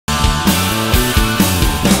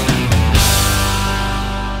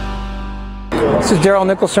This is Darrell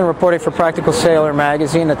Nicholson reporting for Practical Sailor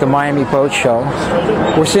magazine at the Miami Boat Show.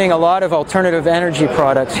 We're seeing a lot of alternative energy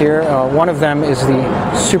products here. One of them is the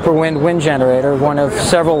SuperWind wind generator, one of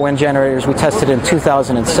several wind generators we tested in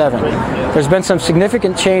 2007. There's been some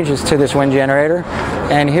significant changes to this wind generator,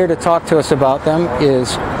 and here to talk to us about them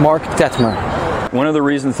is Mark Detmer. One of the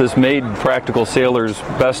reasons this made Practical Sailor's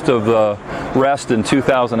Best of the Rest in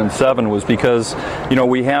 2007 was because, you know,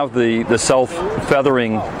 we have the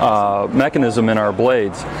self-feathering mechanism in our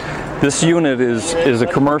blades. This unit is a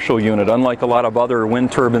commercial unit, unlike a lot of other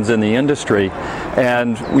wind turbines in the industry.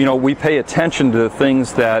 And you know, we pay attention to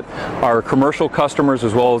things that our commercial customers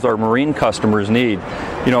as well as our marine customers need.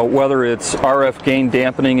 You know, whether it's RF gain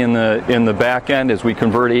dampening in the back end as we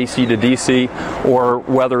convert AC to DC, or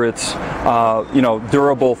whether it's you know,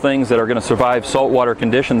 durable things that are going to survive saltwater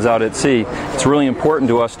conditions out at sea. It's really important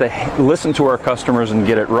to us to listen to our customers and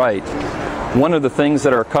get it right. One of the things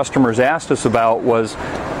that our customers asked us about was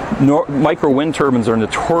micro wind turbines are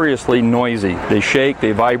notoriously noisy. They shake,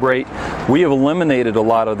 they vibrate. We have eliminated a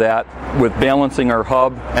lot of that with balancing our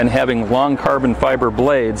hub and having long carbon fiber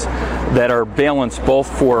blades that are balanced both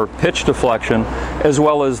for pitch deflection as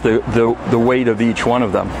well as the weight of each one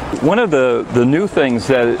of them. One of the new things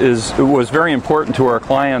that was very important to our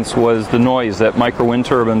clients was the noise that micro wind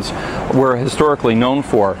turbines were historically known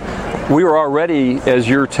for. We were already, as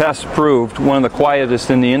your test proved, one of the quietest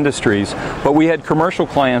in the industries, but we had commercial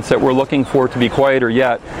clients that were looking for it to be quieter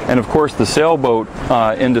yet, and of course the sailboat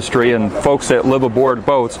industry and folks that live aboard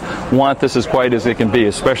boats want this as quiet as it can be,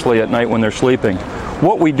 especially at night when they're sleeping.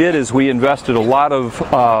 What we did is we invested a lot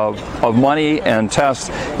of money and tests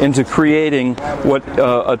into creating what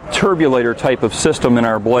a turbulator type of system in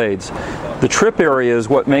our blades. The trip area is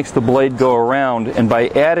what makes the blade go around, and by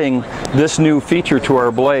adding this new feature to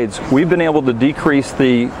our blades, we've been able to decrease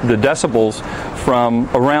the decibels from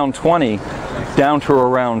around 20 down to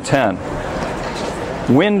around 10.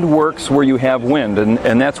 Wind works where you have wind,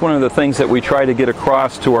 and that's one of the things that we try to get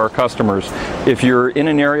across to our customers. If you're in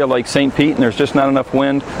an area like St. Pete and there's just not enough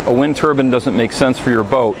wind, a wind turbine doesn't make sense for your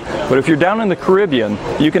boat. But if you're down in the Caribbean,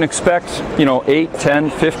 you can expect, you know, 8, 10,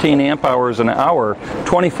 15 amp hours an hour,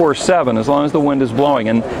 24/7, as long as the wind is blowing.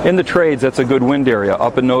 And in the trades, that's a good wind area.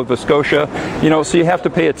 Up in Nova Scotia, you know, so you have to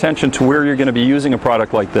pay attention to where you're going to be using a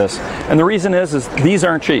product like this. And the reason is these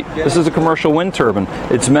aren't cheap. This is a commercial wind turbine.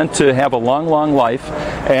 It's meant to have a long, long life.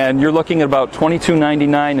 And you're looking at about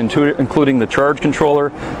 $22.99, including the charge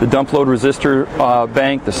controller, the dump load resistor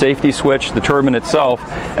bank, the safety switch, the turbine itself.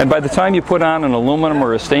 And by the time you put on an aluminum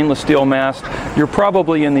or a stainless steel mast, you're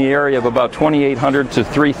probably in the area of about $2,800 to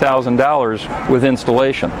 $3,000 with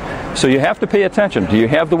installation. So you have to pay attention. Do you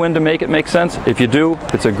have the wind to make it make sense? If you do,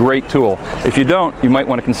 it's a great tool. If you don't, you might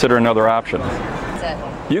want to consider another option.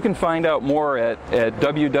 You can find out more at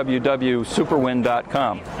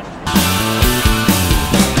www.superwind.com.